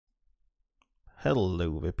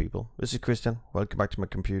Hello there people, this is Christian, welcome back to my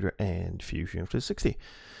computer and Fusion 360.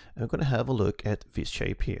 I'm going to have a look at this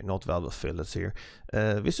shape here, not velvet fillets here.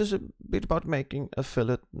 This is a bit about making a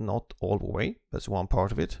fillet, not all the way, that's one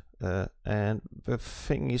part of it. And the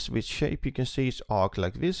thing is, with shape you can see it's arc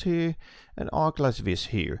like this here and arc like this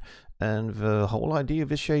here. And the whole idea of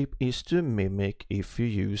this shape is to mimic if you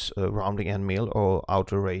use a rounding end mill or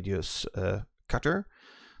outer radius cutter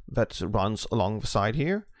that runs along the side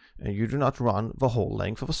here. And you do not run the whole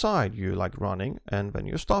length of a side, you like running and then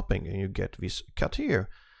you're stopping and you get this cut here.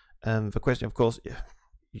 And the question, of course,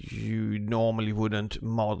 you normally wouldn't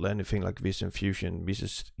model anything like this in Fusion. This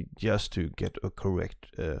is just to get a correct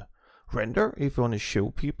render if you want to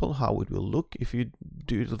show people how it will look if you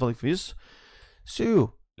do it like this.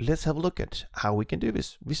 So let's have a look at how we can do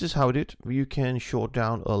this. This is how I do it. You can short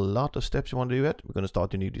down a lot of steps you want to do it. We're going to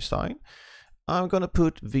start a new design. I'm going to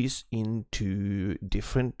put this into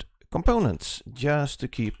different components just to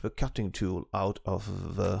keep the cutting tool out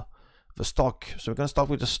of the stock. So we're going to start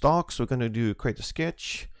with the stock. So we're going to create a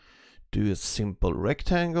sketch, do a simple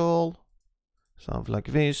rectangle, something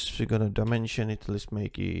like this. We're going to dimension it. Let's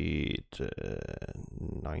make it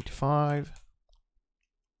 95,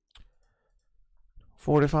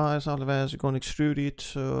 45, something like that. We're going to extrude it.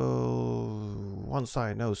 So one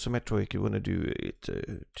side, no, symmetric. You're going to do it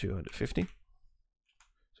 250.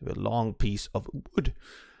 A long piece of wood.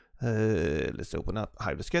 Let's open up,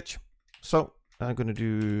 hide the sketch. So I'm going to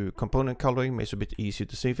do component coloring, makes it a bit easier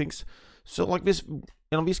to see things. So like this,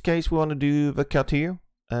 in this case we want to do the cut here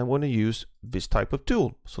and want to use this type of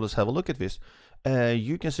tool. So let's have a look at this.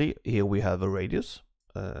 You can see here we have a radius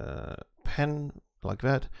pen like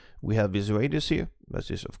that. We have this radius here. That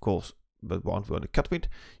is of course the one we want to cut with.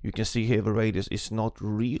 You can see here the radius is not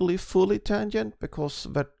really fully tangent because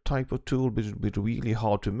that type of tool will be really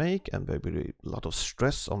hard to make and there will be a lot of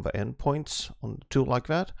stress on the endpoints on the tool like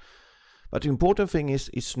that. But the important thing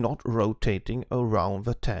is it's not rotating around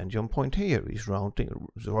the tangent point here. It's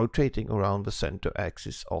rotating around the center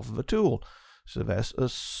axis of the tool. So there's a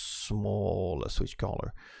small switch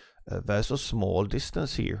color. There's a small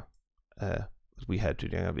distance here. We had to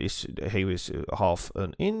do this. Here is half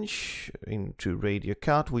an inch into radius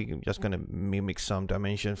cut. We're just going to mimic some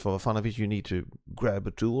dimension for fun of it. You need to grab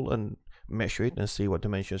a tool and measure it and see what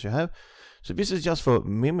dimensions you have. So this is just for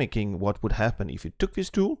mimicking what would happen if you took this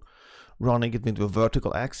tool, running it into a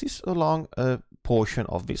vertical axis along a portion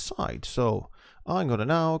of this side. So I'm going to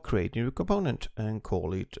now create a new component and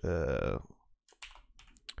call it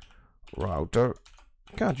router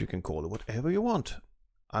cut. You can call it whatever you want.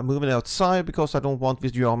 I'm moving outside because I don't want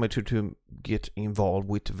this geometry to get involved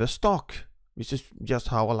with the stock. This is just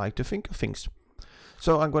how I like to think of things.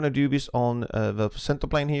 So I'm going to do this on the center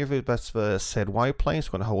plane here. That's the ZY plane. So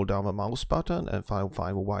I'm going to hold down the mouse button and find the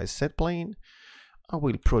YZ plane. I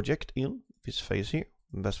will project in this face here.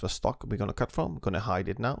 That's the stock we're going to cut from. I'm going to hide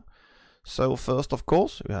it now. So first, of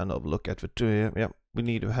course, we have a look at the two. Yeah, we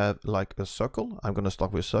need to have like a circle. I'm going to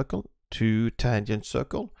start with a circle, two tangent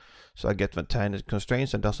circle. So I get the tangent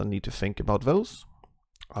constraints and doesn't need to think about those.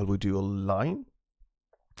 I will do a line.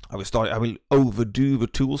 I will overdo the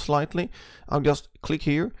tool slightly. I'll just click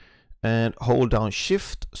here and hold down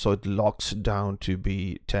shift so it locks down to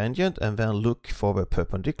be tangent and then look for the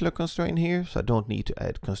perpendicular constraint here. So I don't need to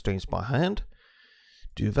add constraints by hand.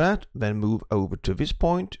 Do that, then move over to this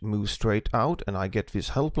point, move straight out, and I get this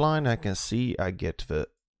help line. I can see I get the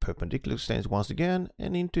perpendicular constraints once again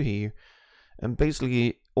and into here. And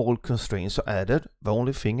basically all constraints are added. The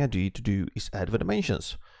only thing I need to do is add the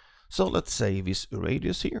dimensions. So let's say this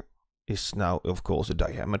radius here is now of course a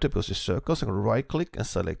diameter because it's circle. So I'm going to right click and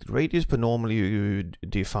select radius, but normally you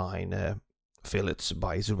define fillets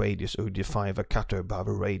by its radius or define the cutter by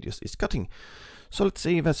the radius it's cutting. So let's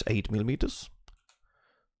say that's 8 millimeters.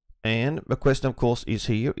 And the question of course is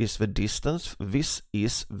here is the distance. This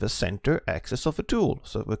is the center axis of the tool.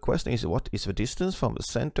 So the question is, what is the distance from the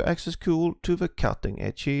center axis tool to the cutting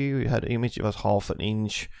edge here? We had an image, it was half an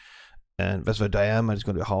inch and that's the diameter is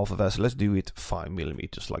going to be half of that. So let's do it 5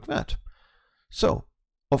 millimeters like that. So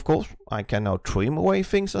of course I can now trim away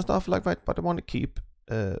things and stuff like that, but I want to keep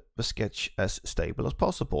the sketch as stable as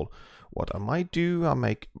possible. What I might do, I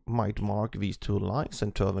might mark these two lines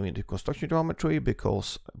and turn them into construction geometry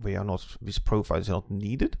because we are not, this profile is not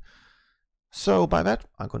needed. So by that,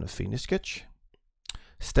 I'm going to finish sketch.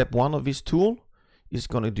 Step 1 of this tool is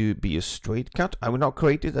going to be a straight cut. I will not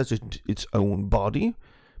create it as its own body,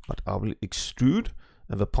 but I will extrude,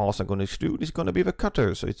 and the parts I'm going to extrude is going to be the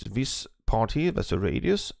cutter. So it's this part here, that's the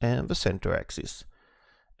radius and the center axis.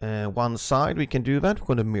 One side we can do that. We're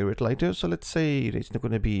going to mirror it later. So let's say it's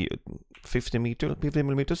going to be 50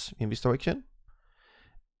 millimeters in this direction.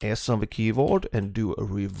 S on the keyboard and do a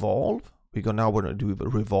revolve. Now we're going to do the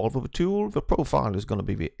revolve of a tool. The profile is going to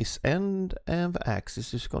be this end, and the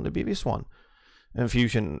axis is going to be this one. And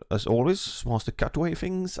Fusion, as always, wants to cut away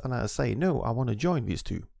things, and I say, no, I want to join these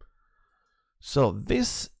two. So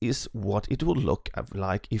this is what it would look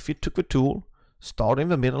like if you took the tool, start in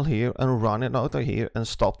the middle here, and run it out of here, and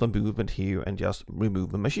stop the movement here, and just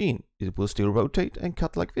remove the machine. It will still rotate and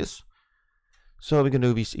cut like this. So we're going to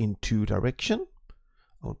do this in 2 directions.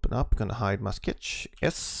 Open up, going to hide my sketch,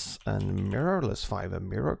 S, and mirror. Let's find a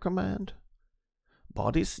mirror command.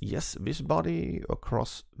 Bodies, yes, this body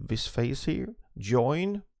across this face here.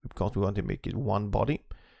 Join, because we want to make it one body.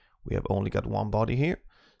 We have only got one body here.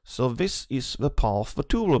 So this is the path the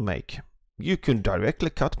tool will make. You can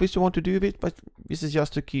directly cut this if you want to do it, but this is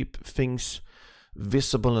just to keep things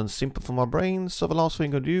visible and simple for my brain. So the last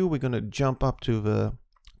thing we're going to do, we're going to jump up to the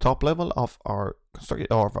top level of our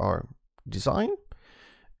design.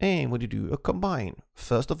 And when you do a combine,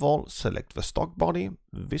 first of all, select the stock body,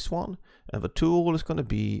 this one, and the tool is going to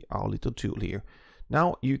be our little tool here.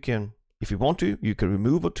 Now you can, if you want to, you can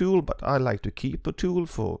remove a tool, but I like to keep a tool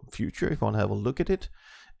for future if you want to have a look at it.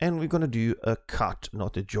 And we're going to do a cut,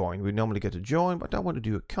 not a join. We normally get a join, but I want to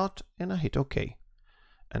do a cut, and I hit OK.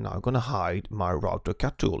 And now I'm going to hide my router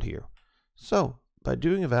cut tool here. So by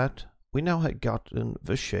doing that, we now have gotten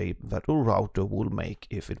the shape that the router will make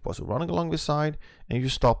if it was running along the side and you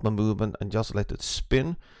stop the movement and just let it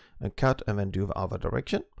spin and cut and then do the other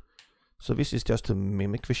direction. So this is just to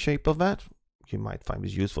mimic the shape of that. You might find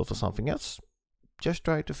this useful for something else. Just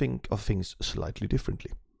try to think of things slightly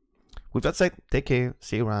differently. With that said, take care,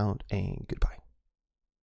 see you around, and goodbye.